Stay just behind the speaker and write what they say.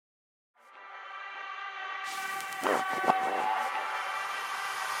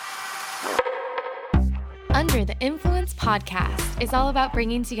Under the Influence podcast is all about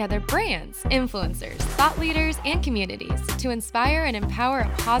bringing together brands, influencers, thought leaders, and communities to inspire and empower a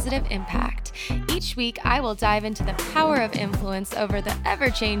positive impact. Each week, I will dive into the power of influence over the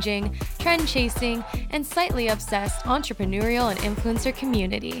ever-changing, trend-chasing, and slightly obsessed entrepreneurial and influencer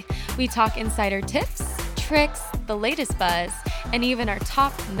community. We talk insider tips, tricks, the latest buzz, and even our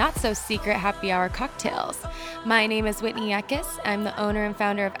top not-so-secret happy hour cocktails. My name is Whitney Eckes. I'm the owner and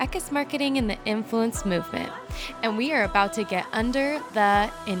founder of Eckes Marketing and the Influence Movement. And we are about to get under the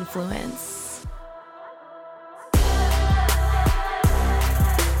influence.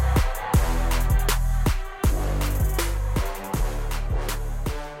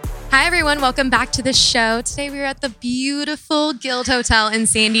 Hi, everyone. Welcome back to the show. Today, we are at the beautiful Guild Hotel in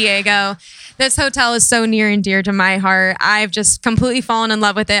San Diego. This hotel is so near and dear to my heart. I've just completely fallen in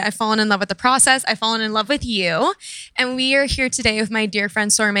love with it. I've fallen in love with the process. I've fallen in love with you. And we are here today with my dear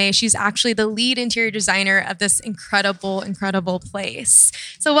friend, Sormay. She's actually the lead interior designer of this incredible, incredible place.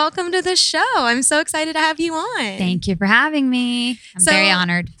 So welcome to the show. I'm so excited to have you on. Thank you for having me. I'm very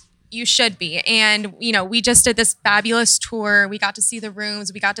honored. You should be. And, we just did this fabulous tour. We got to see the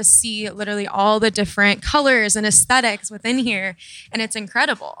rooms. We got to see literally all the different colors and aesthetics within here. And it's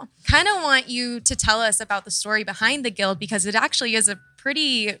incredible. Kind of want you to tell us about the story behind the Guild, because it actually is a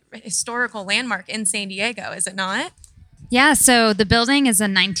pretty historical landmark in San Diego, is it not? Yeah, so the building is a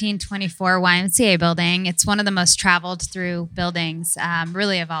 1924 YMCA building. It's one of the most traveled through buildings,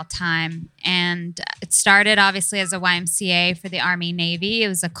 really of all time. And it started obviously as a YMCA for the Army Navy. It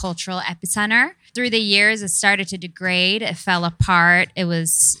was a cultural epicenter. Through the years, it started to degrade. It fell apart. It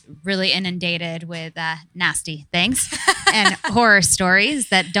was really inundated with nasty things and horror stories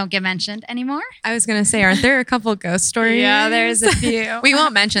that don't get mentioned anymore. I was going to say, aren't there a couple ghost stories? Yeah, there's a few. We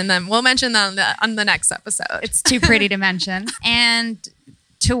won't mention them. We'll mention them on the next episode. It's too pretty to mention. And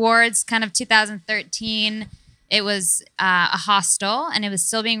towards kind of 2013, it was a hostel, and it was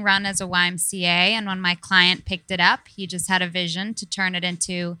still being run as a YMCA. And when my client picked it up, he just had a vision to turn it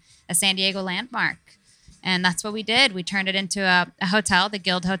into a San Diego landmark. And that's what we did. We turned it into a hotel, the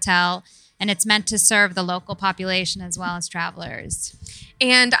Guild Hotel, and it's meant to serve the local population as well as travelers.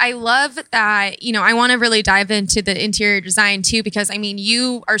 And I love that, I want to really dive into the interior design too, because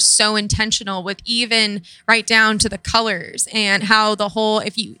you are so intentional with even right down to the colors and how the whole,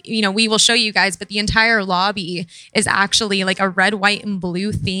 we will show you guys, but the entire lobby is actually like a red, white, and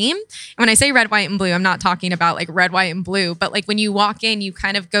blue theme. And when I say red, white, and blue, I'm not talking about like red, white, and blue, but like when you walk in, you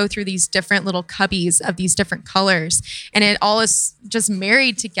kind of go through these different little cubbies of these different colors, and it all is just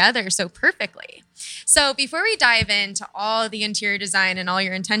married together so perfectly. So before we dive into all the interior design and all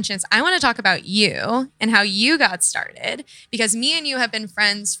your intentions, I want to talk about you and how you got started, because me and you have been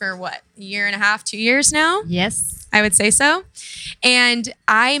friends for what, a year and a half, 2 years now? Yes. I would say so. And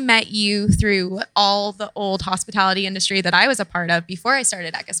I met you through all the old hospitality industry that I was a part of before I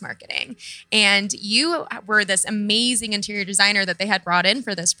started Eckes Marketing. And you were this amazing interior designer that they had brought in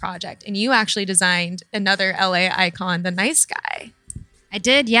for this project. And you actually designed another LA icon, the Nice Guy. I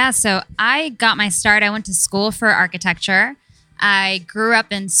did, yeah. So I got my start. I went to school for architecture. I grew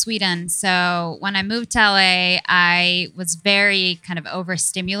up in Sweden. So when I moved to LA, I was very kind of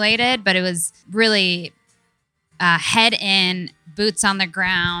overstimulated, but it was really head in, boots on the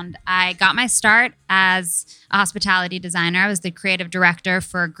ground. I got my start as a hospitality designer. I was the creative director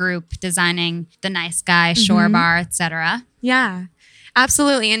for a group designing the Nice Guy, Shore Bar, etc. Yeah,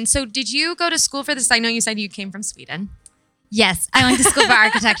 absolutely. And so did you go to school for this? I know you said you came from Sweden. Yes, I went to school for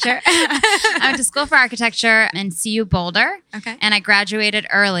architecture. I went to school for architecture in CU Boulder. Okay. And I graduated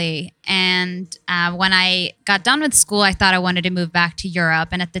early. And when I got done with school, I thought I wanted to move back to Europe.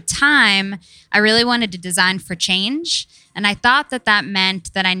 And at the time, I really wanted to design for change. And I thought that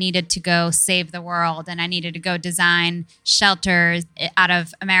meant that I needed to go save the world, and I needed to go design shelters out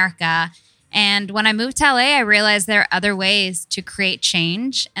of America. And when I moved to LA, I realized there are other ways to create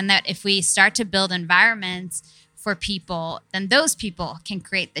change, and that if we start to build environments for people, then those people can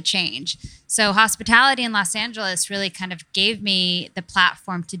create the change. So hospitality in Los Angeles really kind of gave me the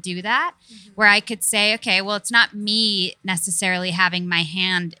platform to do that, where I could say, okay, well, it's not me necessarily having my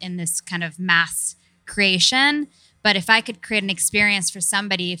hand in this kind of mass creation, but if I could create an experience for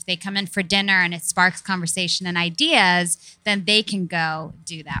somebody, if they come in for dinner and it sparks conversation and ideas, then they can go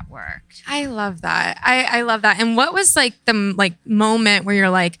do that work. I love that. I love that. And what was like the moment where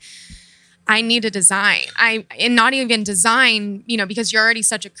you're like, I need a design. And not even design, because you're already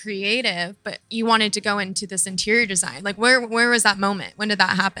such a creative, but you wanted to go into this interior design. Like where was that moment? When did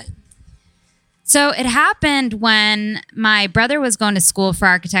that happen? So it happened when my brother was going to school for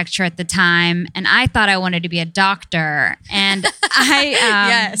architecture at the time, and I thought I wanted to be a doctor. And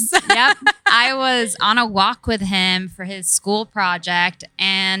Yes. Yep, I was on a walk with him for his school project,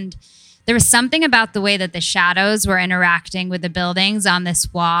 and there was something about the way that the shadows were interacting with the buildings on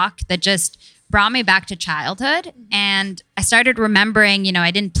this walk that just brought me back to childhood. And I started remembering,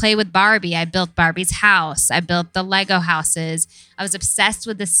 I didn't play with Barbie. I built Barbie's house. I built the Lego houses. I was obsessed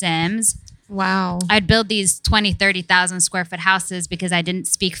with The Sims. Wow. I'd build these 20, 30,000 square foot houses because I didn't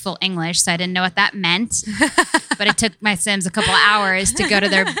speak full English, so I didn't know what that meant. But it took my Sims a couple hours to go to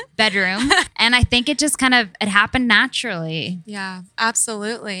their bedroom. And I think it just it happened naturally. Yeah,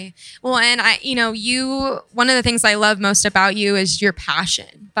 absolutely. Well, and one of the things I love most about you is your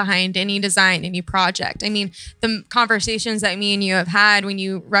passion behind any design, any project. I mean, the conversations that me and you have had when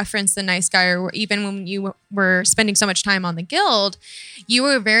you reference The Nice Guy, or even when you were spending so much time on the Guild, you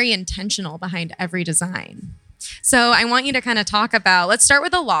were very intentional behind every design. So I want you to kind of talk about, let's start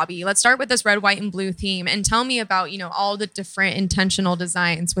with the lobby. Let's start with this red, white, and blue theme, and tell me about, all the different intentional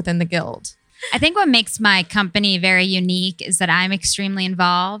designs within the Guild. I think what makes my company very unique is that I'm extremely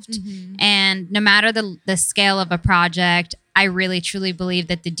involved. And no matter the scale of a project, I really truly believe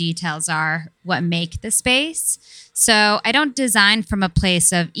that the details are what make the space. So I don't design from a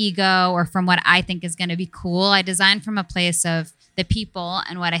place of ego or from what I think is going to be cool. I design from a place of the people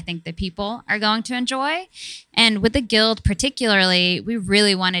and what I think the people are going to enjoy. And with the Guild particularly, we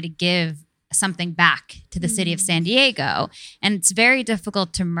really wanted to give something back to the city of San Diego. And it's very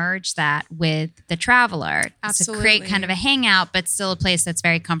difficult to merge that with the Traveler. Absolutely. To create kind of a hangout, but still a place that's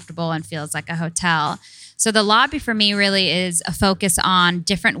very comfortable and feels like a hotel. So the lobby for me really is a focus on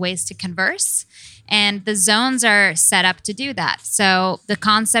different ways to converse. And the zones are set up to do that. So the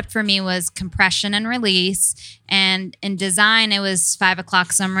concept for me was compression and release. And in design, it was 5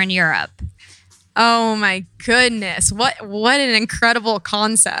 o'clock somewhere in Europe. Oh my goodness. What an incredible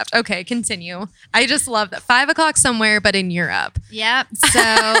concept. Okay, continue. I just love that. 5 o'clock somewhere, but in Europe. Yep. So,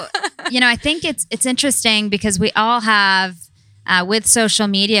 I think it's interesting because we all have, with social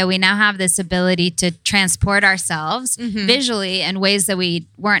media, we now have this ability to transport ourselves visually in ways that we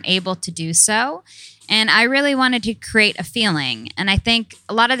weren't able to do so. And I really wanted to create a feeling. And I think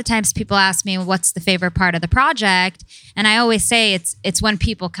a lot of the times people ask me, what's the favorite part of the project? And I always say it's when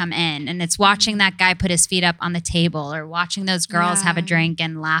people come in, and it's watching that guy put his feet up on the table, or watching those girls have a drink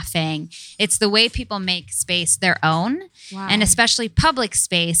and laughing. It's the way people make space their own. Wow. And especially public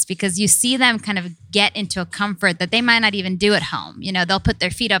space, because you see them kind of get into a comfort that they might not even do at home. They'll put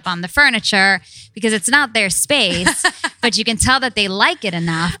their feet up on the furniture because it's not their space, but you can tell that they like it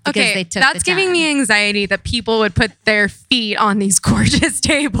enough because they took that's the time. giving me anxiety that people would put their feet on these gorgeous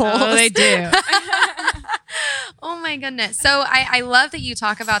tables. Oh, they do. Oh my goodness. So I love that you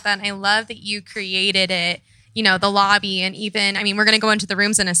talk about that, and I love that you created it, the lobby, and even, we're going to go into the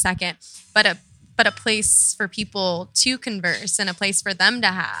rooms in a second, but a place for people to converse and a place for them to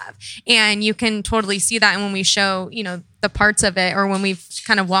have. And you can totally see that. And when we show, the parts of it, or when we've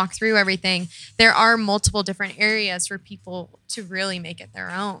kind of walked through everything, there are multiple different areas for people to really make it their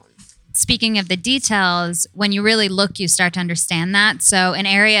own. Speaking of the details, when you really look, you start to understand that. So in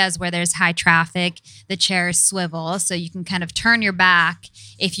areas where there's high traffic, the chairs swivel, so you can kind of turn your back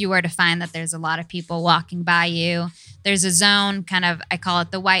if you were to find that there's a lot of people walking by you. There's a zone, I call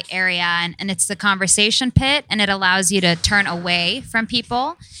it the white area, and it's the conversation pit, and it allows you to turn away from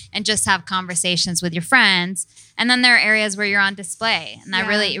people and just have conversations with your friends. And then there are areas where you're on display, and that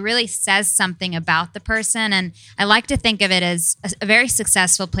really says something about the person. And I like to think of it as a very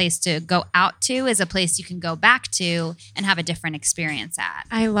successful place to go out to, is a place you can go back to and have a different experience at.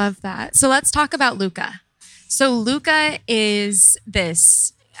 I love that. So let's talk about Luca. So Luca is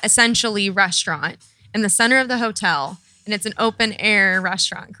this essentially restaurant in the center of the hotel, and it's an open air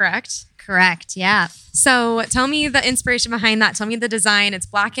restaurant, correct? Correct, yeah. So tell me the inspiration behind that. Tell me the design. It's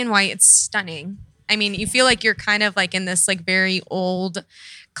black and white. It's stunning. You feel like you're kind of like in this like very old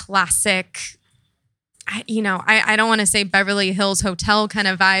classic, I don't want to say Beverly Hills Hotel kind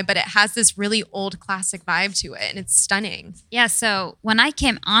of vibe, but it has this really old classic vibe to it, and it's stunning. Yeah, so when I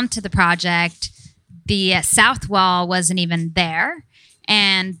came onto the project, the south wall wasn't even there,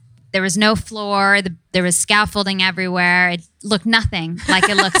 and there was no floor. There was scaffolding everywhere. It looked nothing like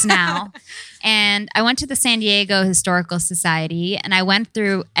it looks now. And I went to the San Diego Historical Society, and I went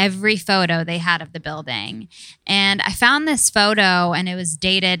through every photo they had of the building. And I found this photo, and it was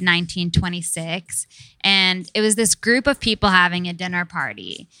dated 1926. And it was this group of people having a dinner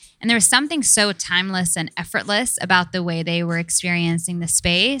party. And there was something so timeless and effortless about the way they were experiencing the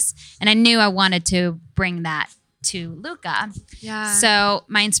space. And I knew I wanted to bring that to Luca. Yeah. So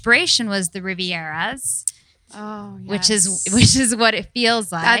my inspiration was the Rivieras, Oh, yes. which is what it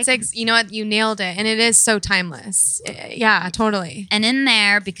feels like. You know what? You nailed it. And it is so timeless. Yeah, totally. And in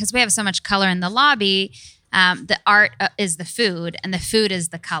there, because we have so much color in the lobby, the art is the food and the food is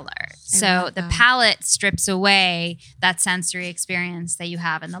the color. So the palette strips away that sensory experience that you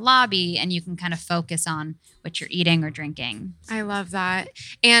have in the lobby, and you can kind of focus on what you're eating or drinking. I love that.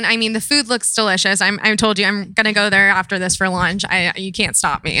 And I mean, the food looks delicious. I told you I'm going to go there after this for lunch. You can't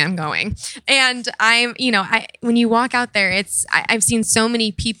stop me. I'm going. And when you walk out there, I've seen so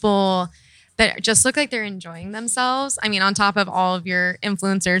many people that just look like they're enjoying themselves. I mean, on top of all of your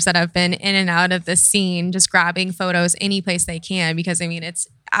influencers that have been in and out of the scene, just grabbing photos any place they can, because I mean, it's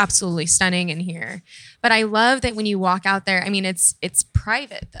absolutely stunning in here. But I love that when you walk out there, I mean, it's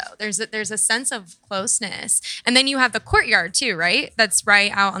private though. There's a sense of closeness. And then you have the courtyard too, right? That's right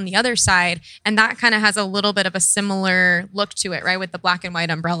out on the other side. And that kind of has a little bit of a similar look to it, right? With the black and white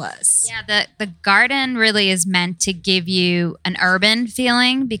umbrellas. Yeah, the garden really is meant to give you an urban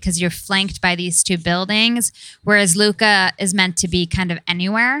feeling because you're flanked by these two buildings, whereas Luca is meant to be kind of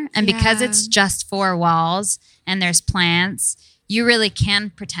anywhere. And because it's just four walls and there's plants, you really can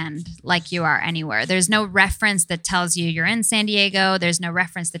pretend like you are anywhere. There's no reference that tells you you're in San Diego. There's no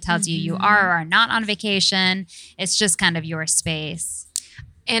reference that tells you you are or are not on vacation. It's just kind of your space.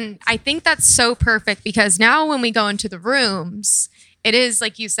 And I think that's so perfect because now when we go into the rooms, it is,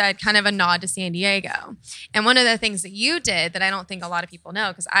 like you said, kind of a nod to San Diego. And one of the things that you did that I don't think a lot of people know,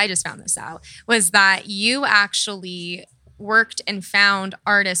 because I just found this out, was that you actually worked and found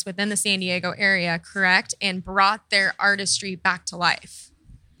artists within the San Diego area, correct? And brought their artistry back to life.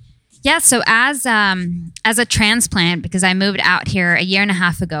 Yeah. So as a transplant, because I moved out here a year and a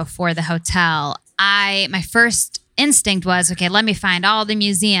half ago for the hotel, my first instinct was, okay, let me find all the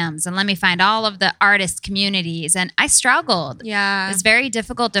museums and let me find all of the artist communities. And I struggled. Yeah. It was very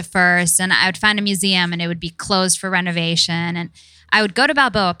difficult at first. And I would find a museum and it would be closed for renovation. And I would go to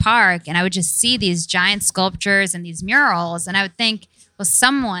Balboa Park and I would just see these giant sculptures and these murals. And I would think, well,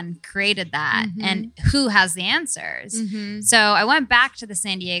 someone created that and who has the answers? So I went back to the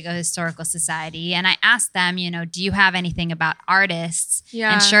San Diego Historical Society and I asked them, do you have anything about artists?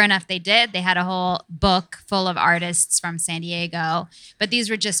 Yeah. And sure enough, they did. They had a whole book full of artists from San Diego, but these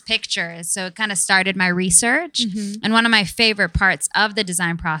were just pictures. So it kind of started my research. And one of my favorite parts of the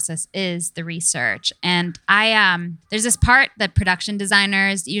design process is the research. And there's this part that production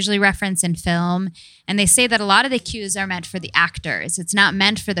designers usually reference in film, and they say that a lot of the cues are meant for the actors. It's not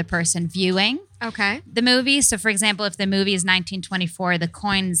meant for the person viewing the movie. So for example, if the movie is 1924, the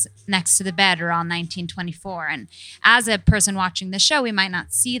coins next to the bed are all 1924. And as a person watching the show, we might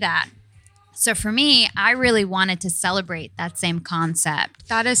not see that. So for me, I really wanted to celebrate that same concept.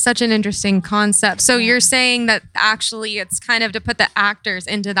 That is such an interesting concept. So you're saying that actually it's kind of to put the actors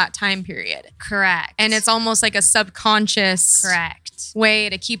into that time period. Correct. And it's almost like a subconscious way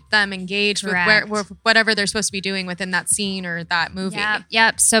to keep them engaged with whatever they're supposed to be doing within that scene or that movie.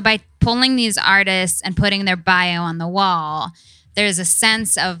 Yep. So by pulling these artists and putting their bio on the wall, there's a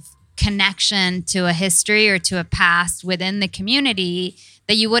sense of connection to a history or to a past within the community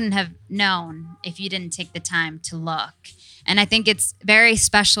that you wouldn't have known if you didn't take the time to look. And I think it's very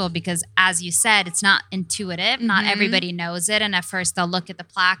special because, as you said, it's not intuitive. Not everybody knows it. And at first they'll look at the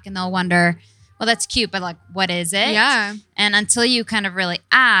plaque and they'll wonder, well, that's cute, but like, what is it? Yeah. And until you kind of really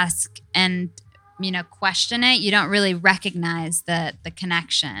ask and, question it, you don't really recognize the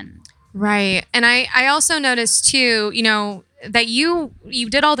connection. Right. And I also noticed too, that you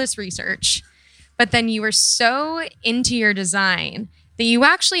did all this research, but then you were so into your design that you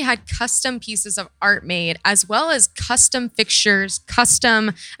actually had custom pieces of art made, as well as custom fixtures,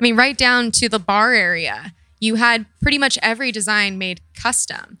 right down to the bar area. You had pretty much every design made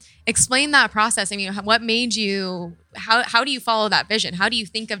custom. Explain that process. I mean, what made you, how do you follow that vision? How do you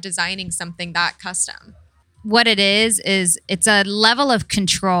think of designing something that custom? What it is it's a level of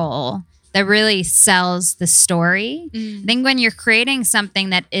control that really sells the story. I think when you're creating something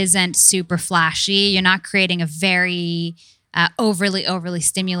that isn't super flashy, you're not creating a very overly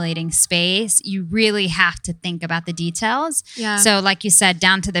stimulating space, you really have to think about the details. Yeah. So like you said,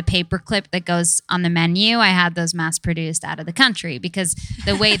 down to the paper clip that goes on the menu, I had those mass produced out of the country because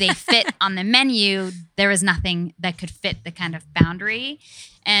the way they fit on the menu, there was nothing that could fit the kind of boundary.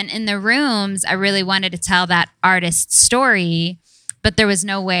 And in the rooms, I really wanted to tell that artist's story, but there was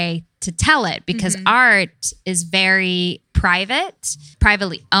no way to tell it because art is very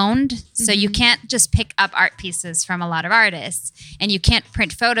privately owned. So you can't just pick up art pieces from a lot of artists, and you can't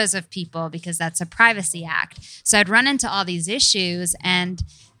print photos of people because that's a privacy act. So I'd run into all these issues, and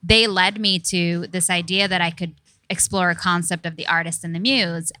they led me to this idea that I could explore a concept of the artist and the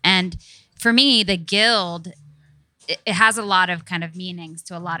muse. And for me, the guild, it has a lot of kind of meanings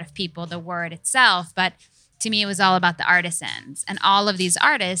to a lot of people, the word itself, but to me, it was all about the artisans. And all of these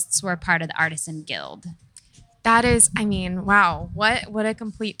artists were part of the Artisan Guild. That is, I mean, wow, what a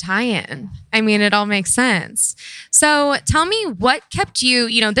complete tie-in. I mean, it all makes sense. So tell me, what kept you,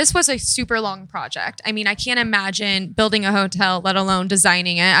 this was a super long project. I mean, I can't imagine building a hotel, let alone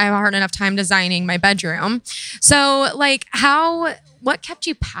designing it. I have a hard enough time designing my bedroom. So like what kept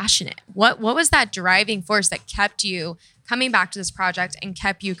you passionate? What was that driving force that kept you coming back to this project and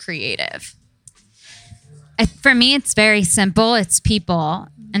kept you creative? For me, it's very simple. It's people.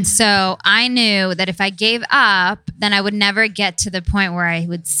 And so I knew that if I gave up, then I would never get to the point where I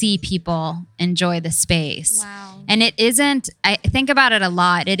would see people enjoy the space. Wow. And it isn't, I think about it a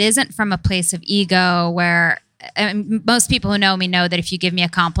lot. It isn't from a place of ego where most people who know me know that if you give me a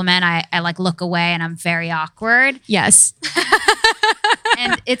compliment, I like look away and I'm very awkward. Yes.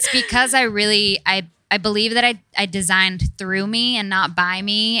 And it's because I believe that I designed through me and not by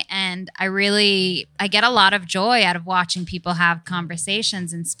me. And I get a lot of joy out of watching people have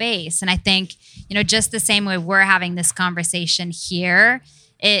conversations in space. And I think, just the same way we're having this conversation here,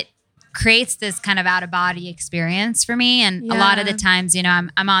 it creates this kind of out of body experience for me. And a lot of the times,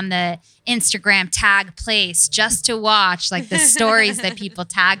 I'm on the Instagram tag place just to watch like the stories that people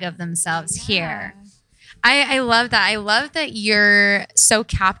tag of themselves here. I love that. I love that you're so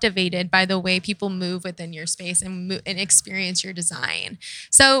captivated by the way people move within your space and experience your design.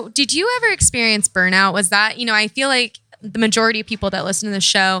 So did you ever experience burnout? Was that, I feel like the majority of people that listen to the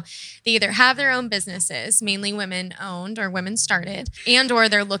show, they either have their own businesses, mainly women owned or women started, and or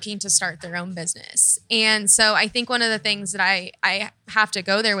they're looking to start their own business. And so I think one of the things that I have to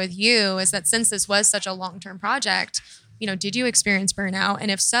go there with you is that since this was such a long-term project, did you experience burnout?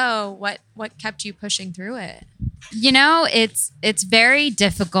 And if so, what kept you pushing through it? It's very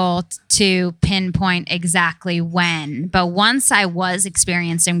difficult to pinpoint exactly when, but once I was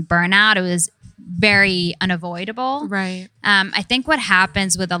experiencing burnout, it was very unavoidable. Right. I think what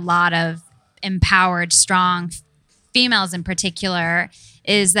happens with a lot of empowered, strong females in particular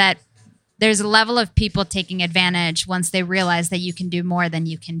is that there's a level of people taking advantage once they realize that you can do more than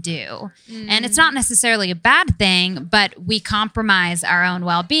you can do. And it's not necessarily a bad thing, but we compromise our own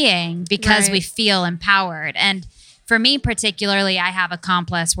well-being because we feel empowered. And for me particularly, I have a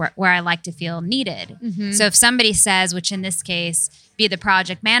complex where I like to feel needed. So if somebody says, which in this case, be the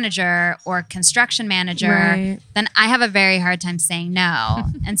project manager or construction manager, then I have a very hard time saying no.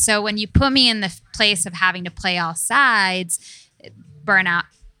 And so when you put me in the place of having to play all sides, burnout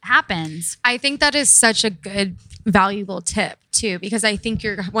happens. I think that is such a good, valuable tip too, because I think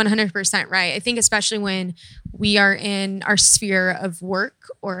you're 100% right. I think especially when we are in our sphere of work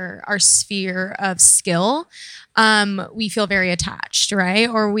or our sphere of skill, we feel very attached, right?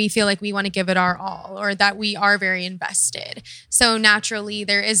 Or we feel like we want to give it our all, or that we are very invested. So naturally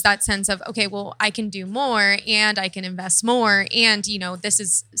there is that sense of, okay, well, I can do more and I can invest more. And, this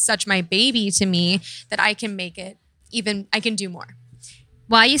is such my baby to me that I can make it I can do more.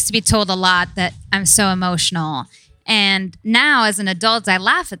 Well, I used to be told a lot that I'm so emotional. And now as an adult, I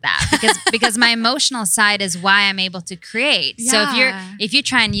laugh at that because my emotional side is why I'm able to create. Yeah. So if you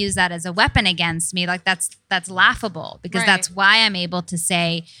try and use that as a weapon against me, like that's laughable because that's why I'm able to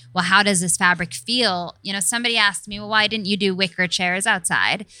say, well, how does this fabric feel? Somebody asked me, well, why didn't you do wicker chairs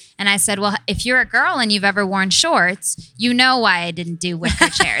outside? And I said, well, if you're a girl and you've ever worn shorts, you know why I didn't do wicker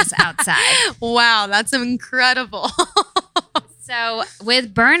chairs outside. Wow, that's incredible. So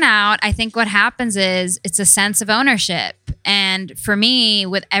with burnout, I think what happens is it's a sense of ownership. And for me,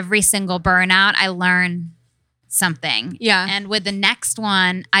 with every single burnout, I learn something. Yeah. And with the next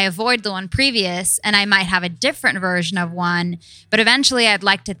one, I avoid the one previous and I might have a different version of one. But eventually I'd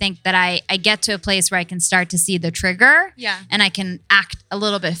like to think that I get to a place where I can start to see the trigger. Yeah. And I can act a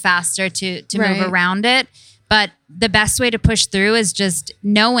little bit faster to move around it. But the best way to push through is just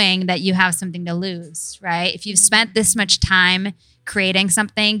knowing that you have something to lose, right? If you've spent this much time creating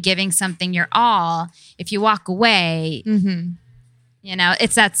something, giving something your all, if you walk away,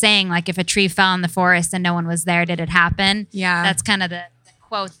 it's that saying, like if a tree fell in the forest and no one was there, did it happen? Yeah. That's kind of the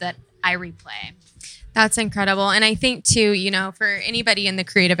quote that I replay. That's incredible. And I think too, for anybody in the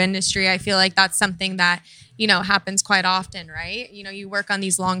creative industry, I feel like that's something that, happens quite often, right? You work on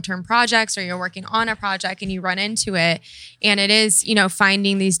these long-term projects or you're working on a project and you run into it. And it is,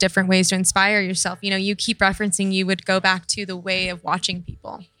 finding these different ways to inspire yourself. You keep referencing, you would go back to the way of watching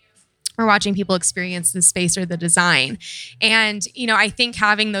people or watching people experience the space or the design. And, I think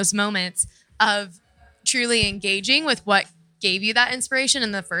having those moments of truly engaging with what gave you that inspiration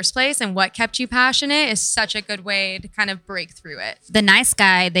in the first place and what kept you passionate is such a good way to kind of break through it. The Nice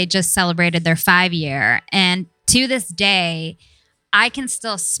Guy, they just celebrated their 5-year. And to this day, I can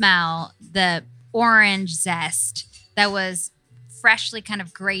still smell the orange zest that was freshly kind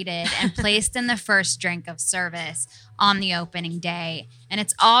of grated and placed in the first drink of service on the opening day. And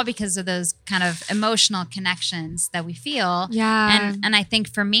it's all because of those kind of emotional connections that we feel. Yeah. And I think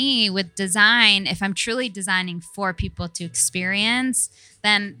for me with design, if I'm truly designing for people to experience,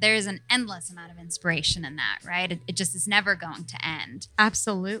 then there's an endless amount of inspiration in that, right? It just is never going to end.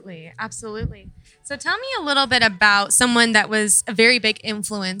 Absolutely. Absolutely. So tell me a little bit about someone that was a very big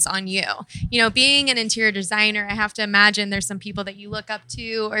influence on you. You know, being an interior designer, I have to imagine there's some people that you look up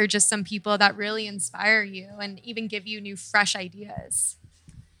to or just some people that really inspire you and even give you new, fresh ideas.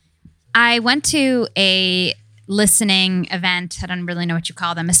 I went to a listening event. I don't really know what you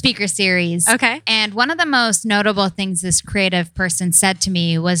call them, a speaker series. Okay. And one of the most notable things this creative person said to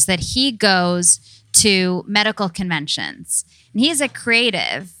me was that he goes to medical conventions and he's a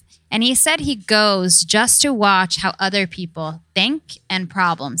creative. And he said he goes just to watch how other people think and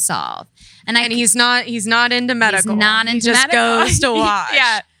problem solve. And he's not into medical. He's not into he just medical. goes to watch.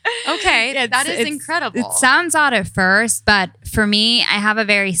 Yeah. Okay, that is incredible. It sounds odd at first, but for me, I have a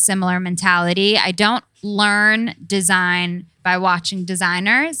very similar mentality. I don't learn design by watching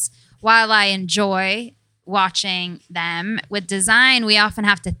designers. While I enjoy watching them, with design, we often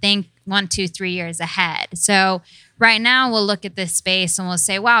have to think 1, 2, 3 years ahead. So right now we'll look at this space and we'll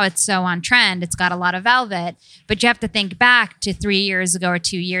say, wow, it's so on trend. It's got a lot of velvet. But you have to think back to 3 years ago or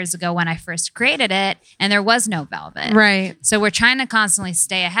 2 years ago when I first created it and there was no velvet. Right. So we're trying to constantly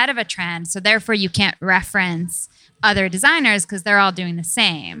stay ahead of a trend. So therefore you can't reference other designers because they're all doing the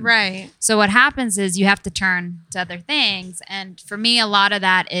same. Right. So what happens is you have to turn to other things. And for me, a lot of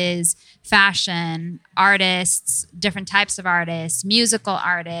that is fashion, artists, different types of artists, musical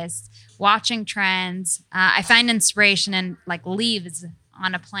artists, watching trends. I find inspiration in like leaves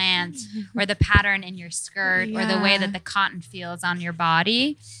on a plant or the pattern in your skirt or the way that the cotton feels on your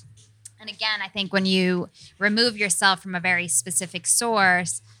body. And again, I think when you remove yourself from a very specific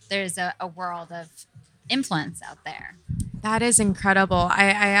source, there's a world of influence out there. That is incredible. I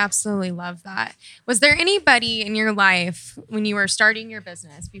absolutely love that. Was there anybody in your life when you were starting your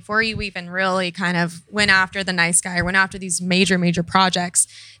business, before you even really kind of went after the Nice Guy or went after these major projects,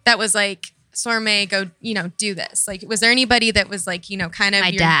 that was like, Sormay, go, do this? Like, was there anybody that was like, kind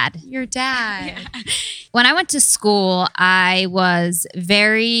of dad? Your dad. Yeah. When I went to school, I was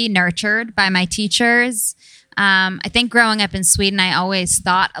very nurtured by my teachers. I think growing up in Sweden, I always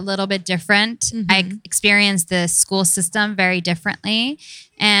thought a little bit different. Mm-hmm. I experienced the school system very differently.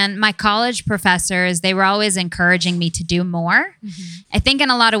 And my college professors, they were always encouraging me to do more. Mm-hmm. I think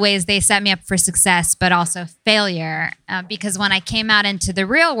in a lot of ways, they set me up for success, but also failure. Because when I came out into the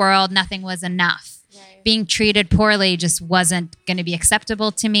real world, nothing was enough. Right. Being treated poorly just wasn't going to be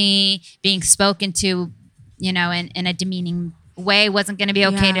acceptable to me. Being spoken to, in a demeaning way wasn't going to be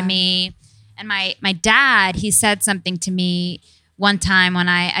okay to me. And my dad, he said something to me one time when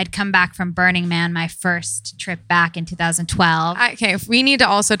I'd come back from Burning Man, my first trip back in 2012. Okay, we need to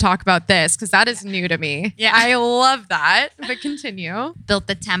also talk about this because that is new to me. Yeah, I love that. But continue. Built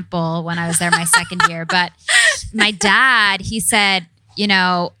the temple when I was there my second year. But my dad, he said,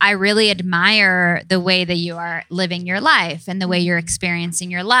 I really admire the way that you are living your life and the way you're experiencing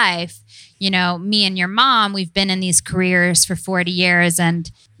your life. Me and your mom, we've been in these careers for 40 years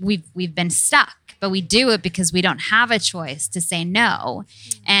and we've been stuck, but we do it because we don't have a choice to say no.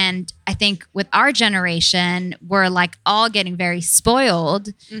 And I think with our generation, we're like all getting very spoiled,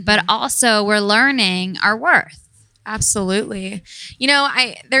 but also we're learning our worth. Absolutely.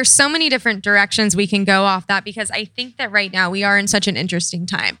 There's so many different directions we can go off that because I think that right now we are in such an interesting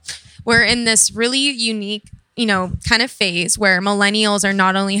time. We're in this really unique, kind of phase where millennials are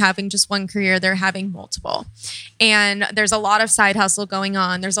not only having just one career, they're having multiple. And there's a lot of side hustle going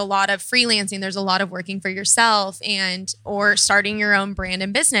on. There's a lot of freelancing. There's a lot of working for yourself or starting your own brand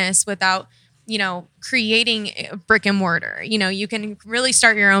and business without creating a brick and mortar. You can really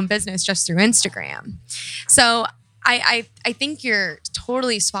start your own business just through Instagram. So I think you're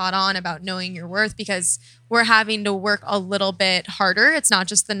totally spot on about knowing your worth because we're having to work a little bit harder. It's not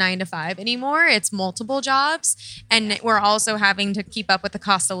just the 9 to 5 anymore. It's multiple jobs. And we're also having to keep up with the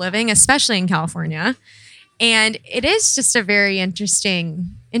cost of living, especially in California. And it is just a very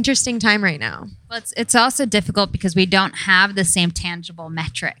interesting time right now. Well, it's also difficult because we don't have the same tangible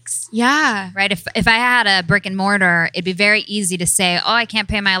metrics. Yeah. Right. If I had a brick and mortar, it'd be very easy to say, oh, I can't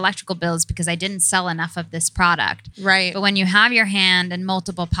pay my electrical bills because I didn't sell enough of this product. Right. But when you have your hand in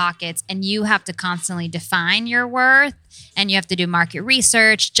multiple pockets and you have to constantly define your worth and you have to do market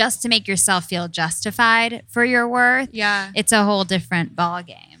research just to make yourself feel justified for your worth, it's a whole different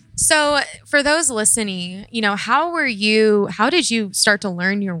ballgame. So for those listening, how did you start to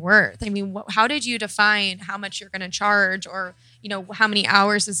learn your worth? I mean, how did you define how much you're going to charge, or, how many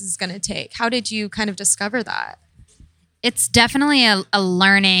hours this is going to take? How did you kind of discover that? It's definitely a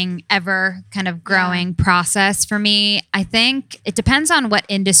learning, ever kind of growing process for me. I think it depends on what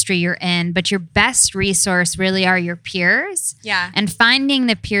industry you're in, but your best resource really are your peers. Yeah. And finding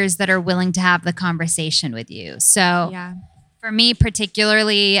the peers that are willing to have the conversation with you. So for me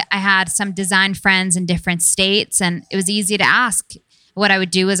particularly, I had some design friends in different states, and it was easy to ask. What I would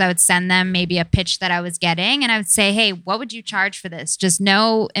do is I would send them maybe a pitch that I was getting, and I would say, hey, what would you charge for this? Just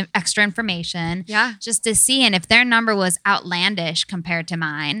no extra information, just to see. And if their number was outlandish compared to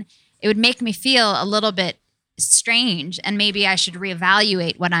mine, it would make me feel a little bit strange, and maybe I should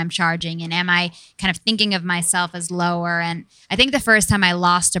reevaluate what I'm charging, and am I kind of thinking of myself as lower? And I think the first time I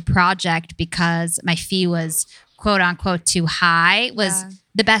lost a project because my fee was quote unquote too high was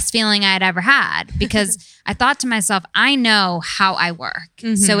the best feeling I had ever had, because I thought to myself, I know how I work.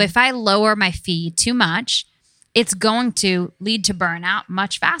 Mm-hmm. So if I lower my fee too much, it's going to lead to burnout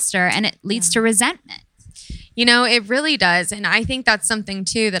much faster, and it leads to resentment. It really does. And I think that's something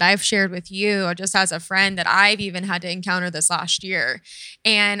too that I've shared with you just as a friend, that I've even had to encounter this last year.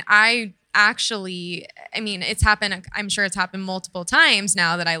 And it's happened. I'm sure it's happened multiple times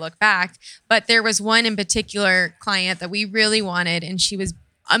now that I look back, but there was one in particular client that we really wanted, and she was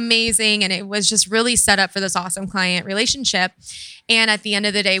amazing. And it was just really set up for this awesome client relationship. And at the end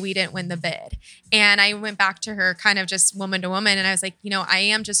of the day, we didn't win the bid. And I went back to her kind of just woman to woman. And I was like, I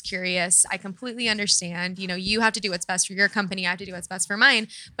am just curious. I completely understand. You have to do what's best for your company. I have to do what's best for mine.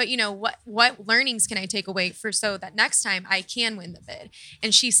 But what learnings can I take away so that next time I can win the bid?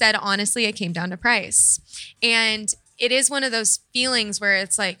 And she said, honestly, it came down to price. And it is one of those feelings where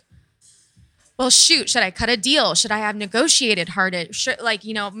it's like, well, shoot, should I cut a deal? Should I have negotiated harder?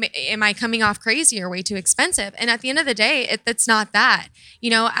 Am I coming off crazy or way too expensive? And at the end of the day, it's not that.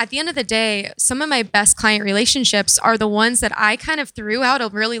 At the end of the day, some of my best client relationships are the ones that I kind of threw out a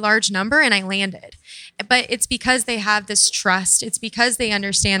really large number and I landed. But it's because they have this trust. It's because they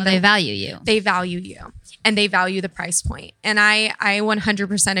understand that they value you. They value you. And they value the price point. And I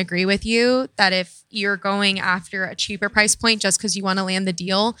 100% agree with you that if you're going after a cheaper price point just because you want to land the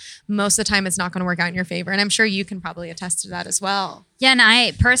deal, most of the time it's not going to work out in your favor. And I'm sure you can probably attest to that as well. Yeah, and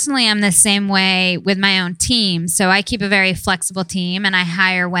I personally am the same way with my own team. So I keep a very flexible team, and I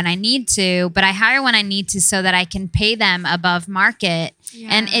hire when I need to, but I hire when I need to so that I can pay them above market. Yeah.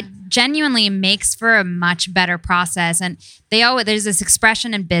 And it genuinely makes for a much better process. And there's this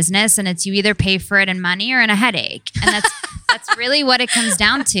expression in business, and it's you either pay for it in money or in a headache. And that's really what it comes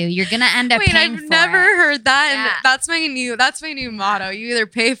down to. You're going to end up paying for it. I've never heard that. Yeah. And that's my new motto. You either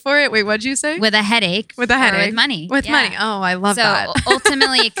pay for it. Wait, what'd you say? With a headache. With a headache. Or with money. With money. Oh, I love that. So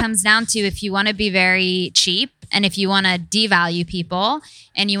ultimately it comes down to, if you want to be very cheap and if you want to devalue people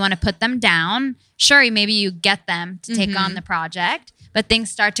and you want to put them down, sure, maybe you get them to take on the project, but things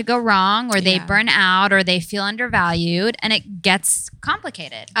start to go wrong, or they burn out, or they feel undervalued, and it gets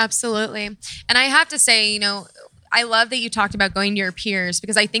complicated. Absolutely. And I have to say, I love that you talked about going to your peers,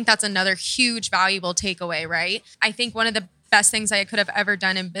 because I think that's another huge valuable takeaway, right? I think one of the best things I could have ever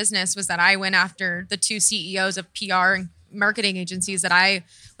done in business was that I went after the two CEOs of PR and marketing agencies that I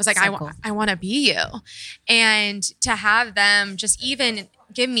was like, cool. I want to be you. And to have them just even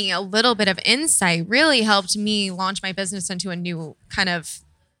give me a little bit of insight really helped me launch my business into a new kind of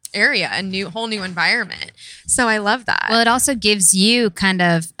area, whole new environment. So I love that. Well, it also gives you kind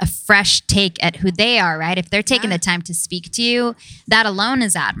of a fresh take at who they are, right? If they're taking the time to speak to you, that alone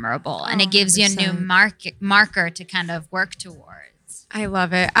is admirable. And it gives 100%. You a new marker to kind of work towards. I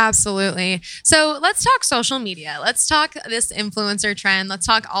love it. Absolutely. So let's talk social media. Let's talk this influencer trend. Let's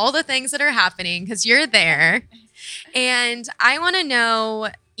talk all the things that are happening, because you're there. And I want to know,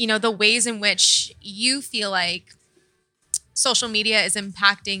 the ways in which you feel like social media is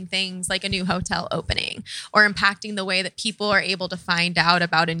impacting things like a new hotel opening, or impacting the way that people are able to find out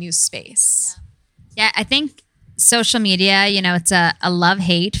about a new space. Yeah, I think social media, it's a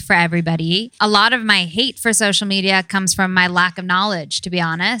love-hate for everybody. A lot of my hate for social media comes from my lack of knowledge, to be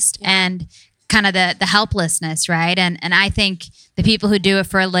honest. Yeah. And kind of the helplessness, right? And I think the people who do it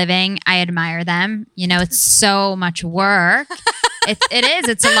for a living, I admire them. You know, it's so much work. It is.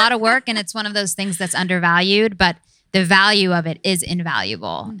 It's a lot of work, and it's one of those things that's undervalued, but the value of it is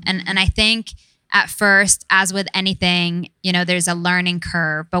invaluable. And I think at first, as with anything, you know, there's a learning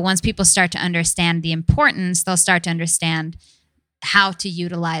curve, but once people start to understand the importance, they'll start to understand how to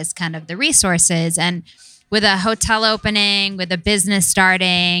utilize kind of the resources. And with a hotel opening, with a business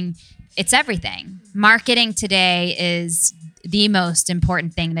starting, it's everything. Marketing today is the most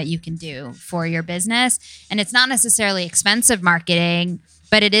important thing that you can do for your business. And it's not necessarily expensive marketing,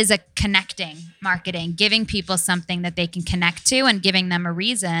 but it is a connecting marketing, giving people something that they can connect to and giving them a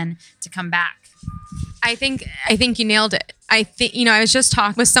reason to come back. I think you nailed it. I think, you know, I was just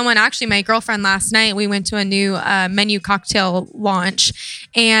talking with someone, actually my girlfriend last night. We went to a new menu cocktail launch,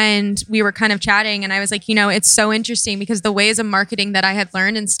 and we were kind of chatting, and I was like, you know, it's so interesting because the ways of marketing that I had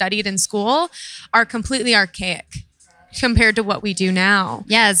learned and studied in school are completely archaic compared to what we do now.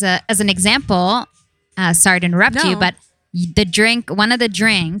 Yeah, as an example, sorry to interrupt you, but one of the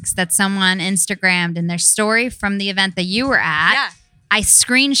drinks that someone Instagrammed in their story from the event that you were at, I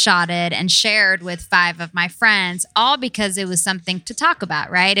screenshotted and shared with 5 of my friends, all because it was something to talk about,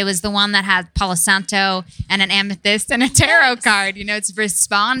 right? It was the one that had Palo Santo and an amethyst and a tarot card. You know, it's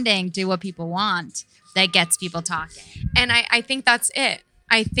responding to what people want that gets people talking. And I think that's it.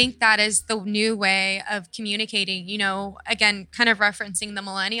 I think that is the new way of communicating, you know, again, kind of referencing the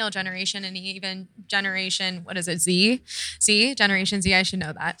millennial generation and even generation, what is it, Generation Z, I should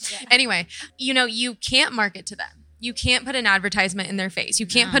know that. Yeah. Anyway, you know, you can't market to them. You can't put an advertisement in their face. You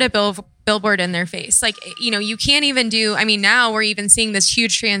can't put a billboard in their face. Like, you know, you can't even do, I mean, now we're even seeing this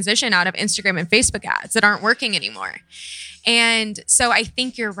huge transition out of Instagram and Facebook ads that aren't working anymore. And so I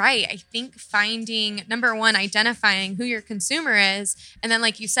think you're right. I think finding, number one, identifying who your consumer is. And then,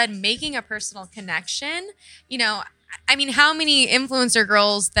 like you said, making a personal connection. You know, I mean, how many influencer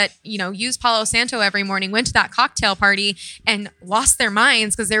girls that, you know, use Palo Santo every morning went to that cocktail party and lost their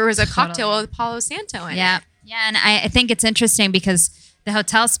minds because there was a cocktail with Palo Santo in it. Yeah, and I think it's interesting because the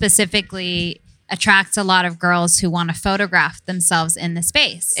hotel specifically attracts a lot of girls who want to photograph themselves in the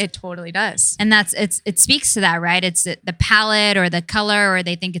space. It totally does. And it speaks to that, right? It's the palette or the color, or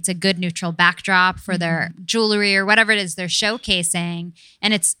they think it's a good neutral backdrop for their jewelry or whatever it is they're showcasing.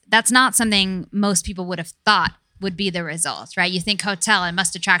 And that's not something most people would have thought would be the result, right? You think hotel, it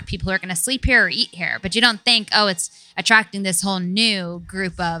must attract people who are going to sleep here or eat here, but you don't think, oh, it's attracting this whole new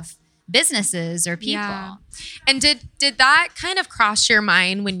group of businesses or people. Yeah. And did that kind of cross your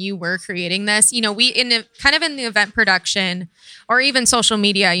mind when you were creating this? You know, in the event production or even social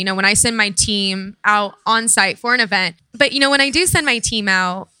media, you know, when I send my team out on site for an event, but you know, when I do send my team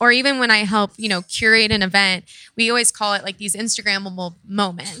out, or even when I help, you know, curate an event, we always call it like these Instagrammable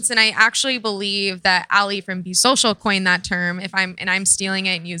moments. And I actually believe that Ali from Be Social coined that term, I'm stealing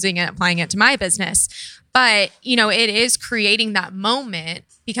it and using it, applying it to my business. But, you know, it is creating that moment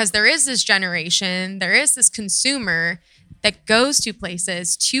because there is this generation, there is this consumer that goes to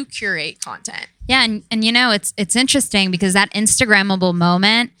places to curate content. Yeah. And you know, it's interesting because that Instagrammable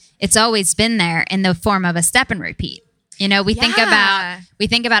moment, it's always been there in the form of a step and repeat. You know, we think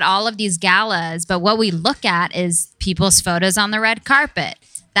about all of these galas, but what we look at is people's photos on the red carpet.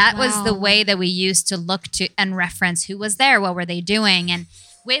 That was the way that we used to look to and reference who was there, what were they doing. And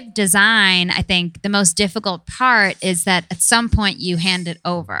with design, I think the most difficult part is that at some point you hand it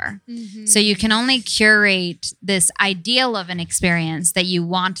over. Mm-hmm. So you can only curate this ideal of an experience that you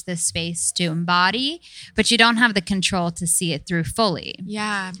want the space to embody, but you don't have the control to see it through fully.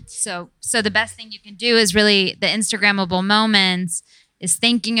 Yeah. So the best thing you can do is really the Instagrammable moments is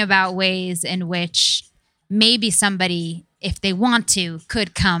thinking about ways in which maybe somebody, if they want to,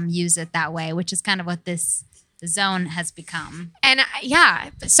 could come use it that way, which is kind of what this zone has become. And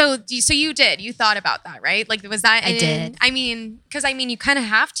so you thought about that, right? Like, was that? I did. I mean, because you kind of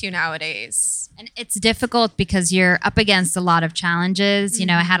have to nowadays. And it's difficult because you're up against a lot of challenges. Mm-hmm. You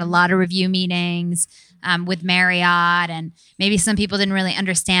know, I had a lot of review meetings with Marriott, and maybe some people didn't really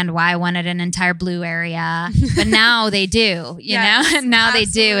understand why I wanted an entire blue area, but now they do, you know, and now absolutely.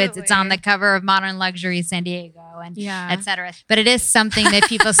 They do. It's on the cover of Modern Luxury San Diego and et cetera. But it is something that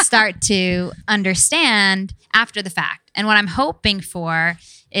people start to understand after the fact. And what I'm hoping for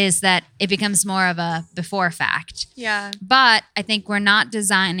is that it becomes more of a before fact. Yeah. But I think we're not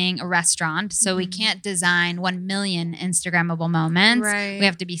designing a restaurant, so we can't design 1 million Instagrammable moments. Right. We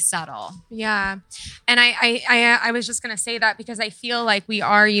have to be subtle. Yeah. And I was just going to say that because I feel like we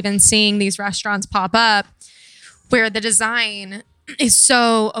are even seeing these restaurants pop up where the design is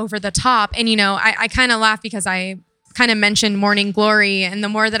so over the top. And, you know, I kind of laugh because I kind of mentioned Morning Glory, and the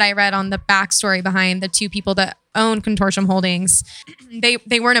more that I read on the backstory behind the two people that own Contortium Holdings,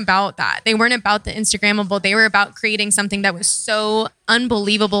 they weren't about that. They weren't about the Instagrammable. They were about creating something that was so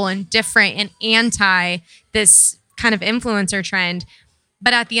unbelievable and different and anti this kind of influencer trend.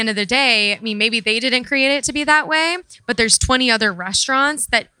 But at the end of the day, I mean, maybe they didn't create it to be that way, but there's 20 other restaurants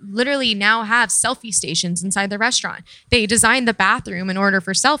that literally now have selfie stations inside the restaurant. They designed the bathroom in order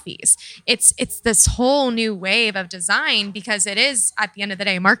for selfies. It's this whole new wave of design because it is, at the end of the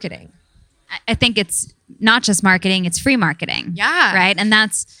day, marketing. I think it's not just marketing, it's free marketing. Yeah. Right. And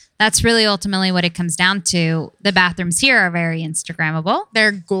that's really ultimately what it comes down to. The bathrooms here are very Instagrammable.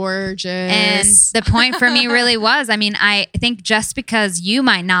 They're gorgeous. And the point for me really was, I mean, I think just because you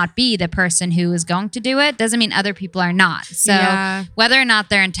might not be the person who is going to do it doesn't mean other people are not. So whether or not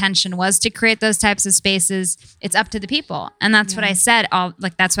their intention was to create those types of spaces, it's up to the people. And that's what I said.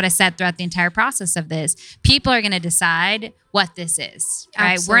 That's what I said throughout the entire process of this. People are going to decide what this is,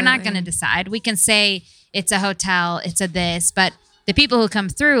 right? Absolutely. We're not going to decide. We can say it's a hotel, it's a this, but the people who come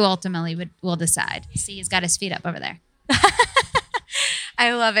through ultimately will decide. See, he's got his feet up over there.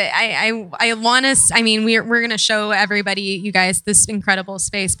 I love it. I want to, I mean, we're going to show everybody, you guys, this incredible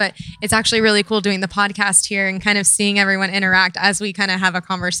space, but it's actually really cool doing the podcast here and kind of seeing everyone interact as we kind of have a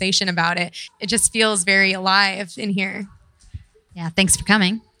conversation about it. It just feels very alive in here. Yeah. Thanks for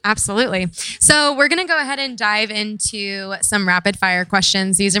coming. Absolutely. So we're going to go ahead and dive into some rapid fire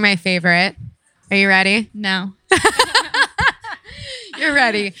questions. These are my favorite. Are you ready? No. You're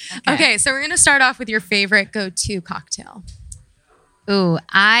ready. Okay. So we're going to start off with your favorite go-to cocktail. Ooh,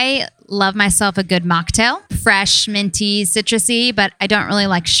 I love myself a good mocktail. Fresh, minty, citrusy, but I don't really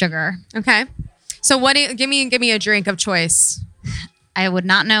like sugar. Okay. So give me a drink of choice. I would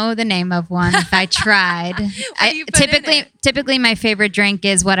not know the name of one if I tried. Typically my favorite drink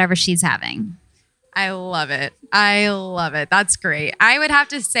is whatever she's having. I love it. That's great. I would have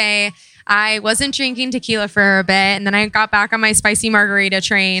to say I wasn't drinking tequila for a bit, and then I got back on my spicy margarita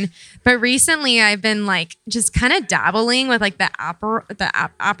train. But recently, I've been like just kind of dabbling with like the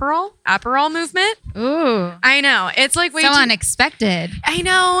Aperol movement. Ooh, I know it's like way so too unexpected. I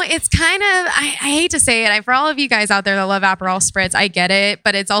know it's kind of. I hate to say it. For all of you guys out there that love Aperol spritz, I get it,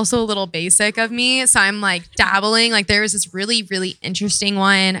 but it's also a little basic of me. So I'm like dabbling. Like there was this really really interesting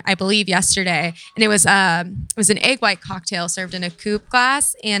one I believe yesterday, and it was an egg white cocktail served in a coupe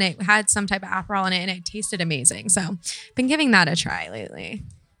glass, and it had some type of Aperol in it, and it tasted amazing. So I've been giving that a try lately.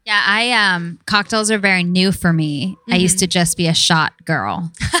 Yeah, cocktails are very new for me. Mm-hmm. I used to just be a shot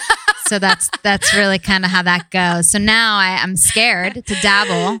girl. So that's really kind of how that goes. So now I'm scared to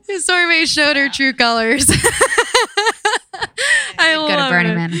dabble. Sormay showed her true colors. I love go to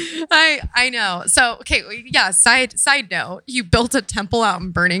Burning Man. I know. So, okay, yeah, side note, you built a temple out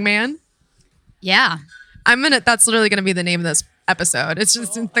in Burning Man? Yeah. That's literally going to be the name of this episode. It's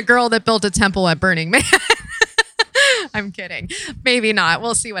just the girl that built a temple at Burning Man. I'm kidding. Maybe not.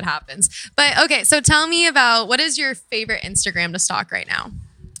 We'll see what happens. But okay, so tell me about what is your favorite Instagram to stalk right now?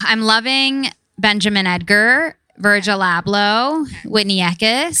 I'm loving Benjamin Edgar, Virgil Abloh, Whitney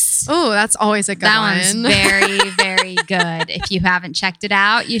Eckes. Oh, that's always a good one. That one's very, very good. If you haven't checked it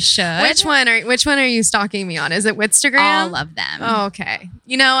out, you should. Which one are you stalking me on? Is it Witstagram? All of them. Oh, okay.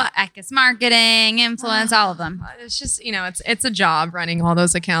 You know, Eckes marketing, influence, all of them. It's just, it's a job running all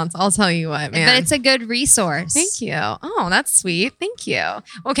those accounts. I'll tell you what, man. But it's a good resource. Thank you. Oh, that's sweet. Thank you.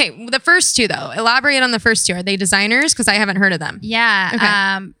 Okay, the first two though. Elaborate on the first two. Are they designers? Because I haven't heard of them. Yeah.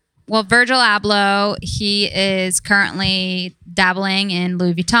 Okay. Well, Virgil Abloh, he is currently dabbling in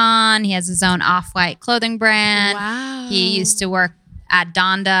Louis Vuitton. He has his own off-white clothing brand. Wow. He used to work at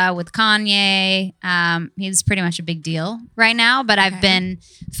Donda with Kanye. He's pretty much a big deal right now, but I've been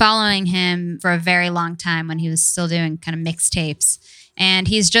following him for a very long time when he was still doing kind of mixtapes. And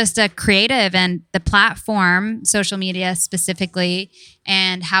he's just a creative, and the platform, social media specifically,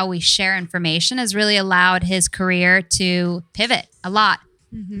 and how we share information has really allowed his career to pivot a lot.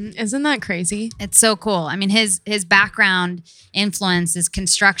 Mm-hmm. Isn't that crazy? It's so cool. I mean, his background influence is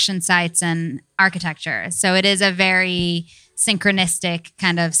construction sites and architecture. So it is a very synchronistic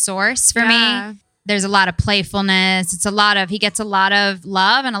kind of source for me. There's a lot of playfulness. He gets a lot of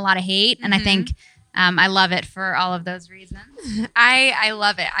love and a lot of hate. And I think I love it for all of those reasons. I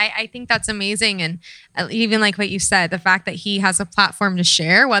love it. I think that's amazing. And even like what you said, the fact that he has a platform to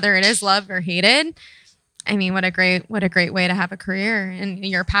share, whether it is loved or hated. I mean, what a great way to have a career and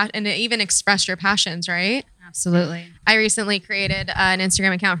and to even express your passions, right? Absolutely. I recently created an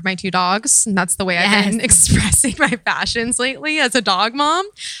Instagram account for my 2 dogs, and that's the way I've been expressing my passions lately as a dog mom.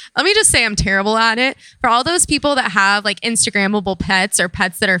 Let me just say I'm terrible at it. For all those people that have like Instagrammable pets or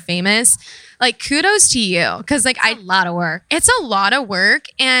pets that are famous, like kudos to you, because like A lot of work. it's a lot of work,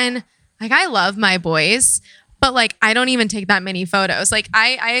 and like I love my boys, but like I don't even take that many photos. Like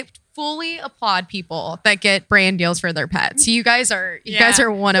I fully applaud people that get brand deals for their pets. You guys are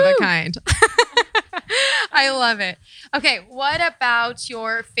one of a kind. I love it. Okay, what about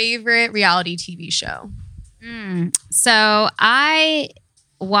your favorite reality TV show? So I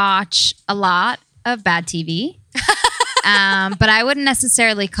watch a lot of bad TV, but I wouldn't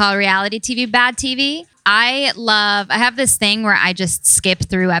necessarily call reality TV bad TV. I have this thing where I just skip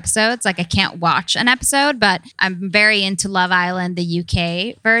through episodes. Like I can't watch an episode, but I'm very into Love Island, the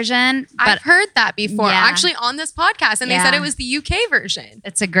UK version. But I've heard that before, Yeah. actually on this podcast, and they said it was the UK version.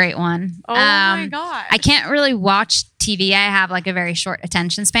 it's a great one. Oh my God. I can't really watch TV. I have like a very short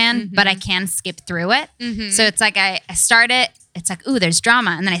attention span, but I can skip through it. So it's like I start it. It's like, ooh, there's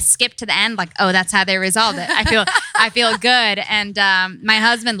drama. And then I skip to the end, like, oh, that's how they resolved it. I feel good. And my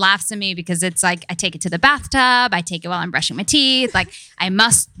husband laughs at me because it's like I take it to the bathtub. I take it while I'm brushing my teeth. Like I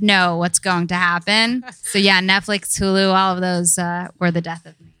must know what's going to happen. So yeah, Netflix, Hulu, all of those were the death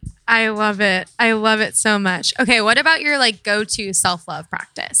of me. I love it. I love it so much. Okay, what about your like go-to self-love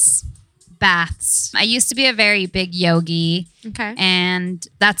practice? Baths. I used to be a very big yogi. Okay. And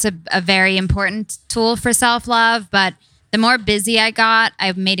that's a very important tool for self-love. But the more busy I got,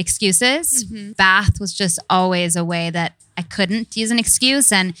 I made excuses. Bath was just always a way that I couldn't use an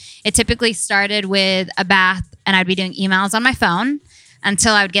excuse. And it typically started with a bath and I'd be doing emails on my phone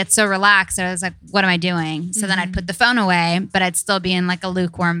until I would get so relaxed that I was like, what am I doing? So then I'd put the phone away, but I'd still be in like a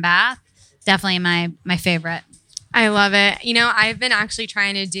lukewarm bath. Definitely my favorite. I love it. You know, I've been actually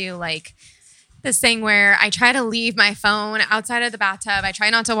trying to do like this thing where I try to leave my phone outside of the bathtub. I try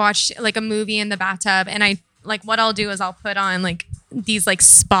not to watch like a movie in the bathtub. And like what I'll do is I'll put on like these like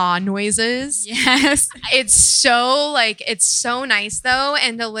spa noises. Yes. It's so nice though.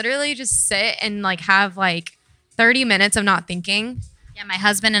 And to literally just sit and like have like 30 minutes of not thinking. Yeah, my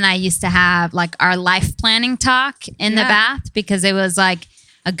husband and I used to have like our life planning talk in the bath because it was like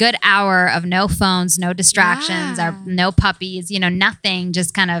a good hour of no phones, no distractions, no puppies, nothing,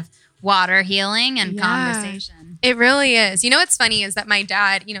 just kind of water healing and conversation. It really is. You know what's funny is that my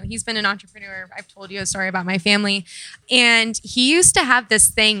dad, he's been an entrepreneur. I've told you a story about my family. And he used to have this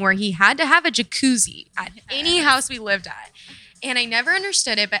thing where he had to have a jacuzzi at any house we lived at. And I never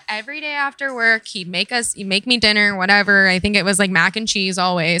understood it, but every day after work, he'd make me dinner, whatever. I think it was like mac and cheese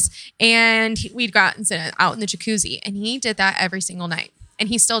always. And we'd go out and sit out in the jacuzzi. And he did that every single night. And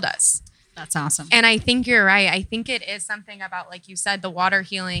he still does. That's awesome. And I think you're right. I think it is something about, like you said, the water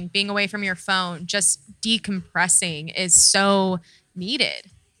healing, being away from your phone, just decompressing is so needed.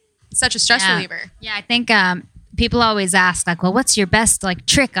 It's such a stress reliever. Yeah, I think people always ask, like, well, what's your best like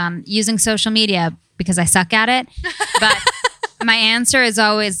trick on using social media? Because I suck at it. But my answer is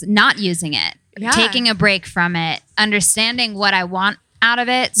always not using it, taking a break from it, understanding what I want out of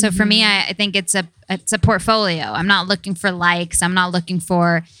it. So for me, I think it's a portfolio. I'm not looking for likes. I'm not looking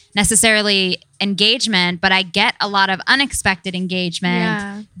for necessarily engagement, but I get a lot of unexpected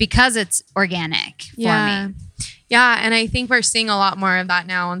engagement because it's organic for me. Yeah, and I think we're seeing a lot more of that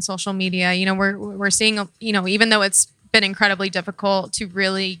now on social media. We're seeing, even though it's been incredibly difficult to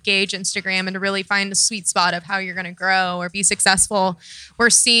really gauge Instagram and to really find a sweet spot of how you're going to grow or be successful, we're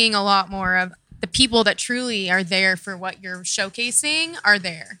seeing a lot more of the people that truly are there for what you're showcasing are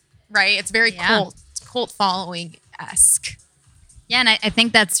there, right? It's very cult following-esque. Yeah, and I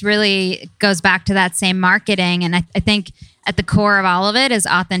think that's really goes back to that same marketing. And I think at the core of all of it is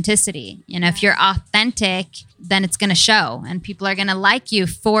authenticity. If you're authentic, then it's going to show and people are going to like you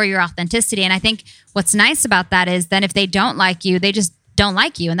for your authenticity. And I think what's nice about that is that if they don't like you, they just don't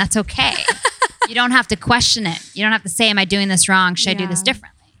like you. And that's okay. You don't have to question it. You don't have to say, am I doing this wrong? Should I do this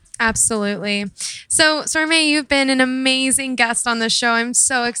differently? Absolutely. So, Sarmay, you've been an amazing guest on the show. I'm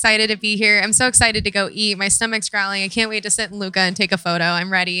so excited to be here. I'm so excited to go eat. My stomach's growling. I can't wait to sit in Luca and take a photo.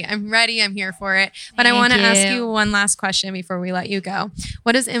 I'm ready. I'm here for it. But I want to ask you one last question before we let you go.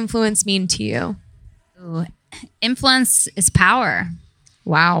 What does influence mean to you? Ooh, influence is power.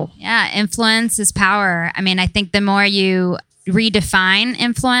 Wow. Yeah, influence is power. I mean, I think the more you redefine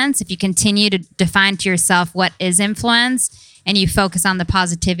influence, if you continue to define to yourself what is influence, and you focus on the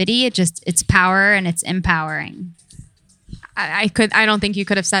positivity, it's power and it's empowering. I don't think you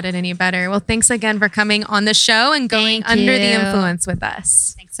could have said it any better. Well, thanks again for coming on the show and going under the influence with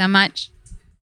us. Thanks so much.